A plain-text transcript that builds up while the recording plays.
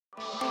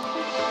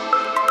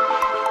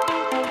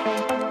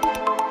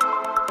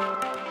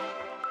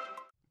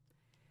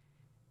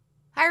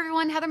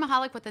Heather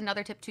Mahalik with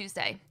another Tip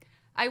Tuesday.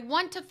 I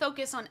want to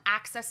focus on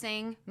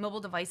accessing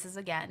mobile devices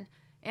again,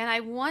 and I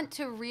want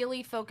to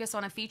really focus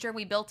on a feature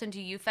we built into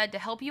UFED to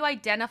help you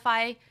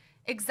identify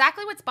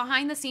exactly what's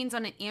behind the scenes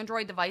on an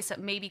Android device that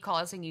may be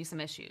causing you some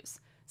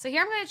issues. So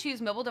here I'm going to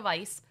choose mobile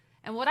device,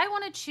 and what I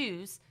want to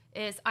choose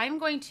is I'm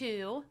going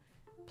to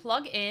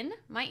plug in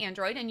my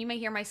Android, and you may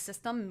hear my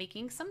system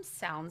making some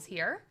sounds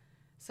here.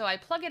 So I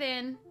plug it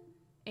in,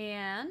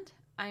 and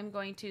I'm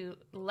going to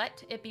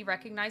let it be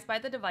recognized by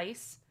the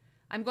device.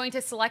 I'm going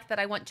to select that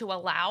I want to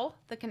allow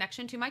the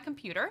connection to my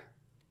computer.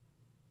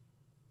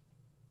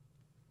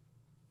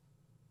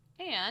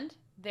 And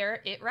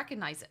there it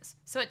recognizes.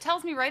 So it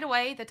tells me right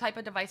away the type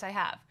of device I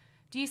have.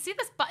 Do you see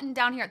this button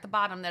down here at the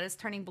bottom that is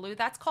turning blue?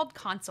 That's called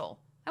console.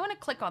 I want to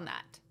click on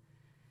that.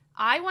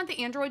 I want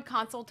the Android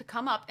console to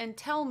come up and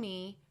tell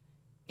me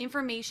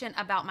information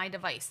about my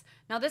device.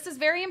 Now this is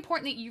very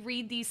important that you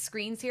read these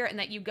screens here and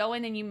that you go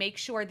in and you make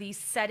sure these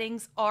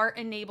settings are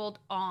enabled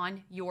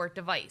on your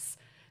device.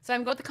 So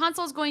what the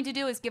console is going to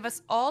do is give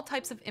us all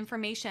types of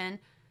information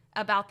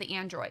about the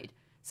Android.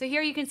 So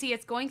here you can see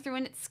it's going through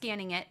and it's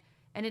scanning it,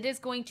 and it is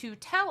going to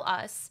tell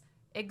us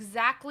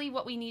exactly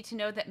what we need to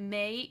know that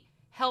may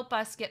help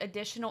us get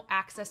additional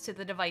access to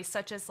the device,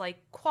 such as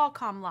like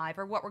Qualcomm Live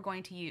or what we're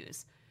going to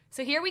use.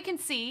 So here we can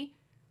see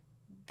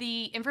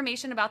the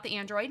information about the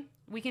Android.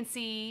 We can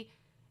see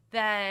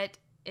that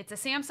it's a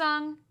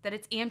Samsung, that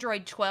it's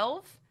Android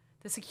 12,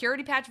 the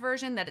security patch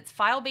version, that it's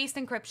file-based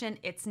encryption,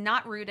 it's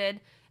not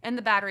rooted, and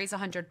the battery's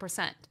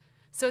 100%.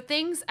 So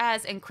things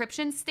as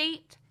encryption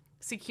state,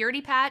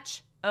 security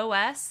patch,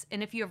 OS,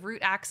 and if you have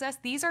root access,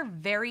 these are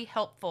very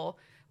helpful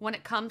when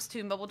it comes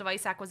to mobile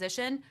device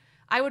acquisition.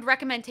 I would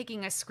recommend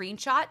taking a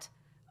screenshot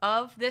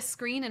of this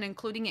screen and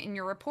including it in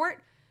your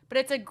report, but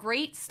it's a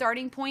great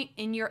starting point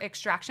in your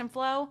extraction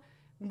flow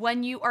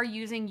when you are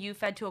using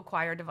UFED to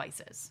acquire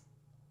devices.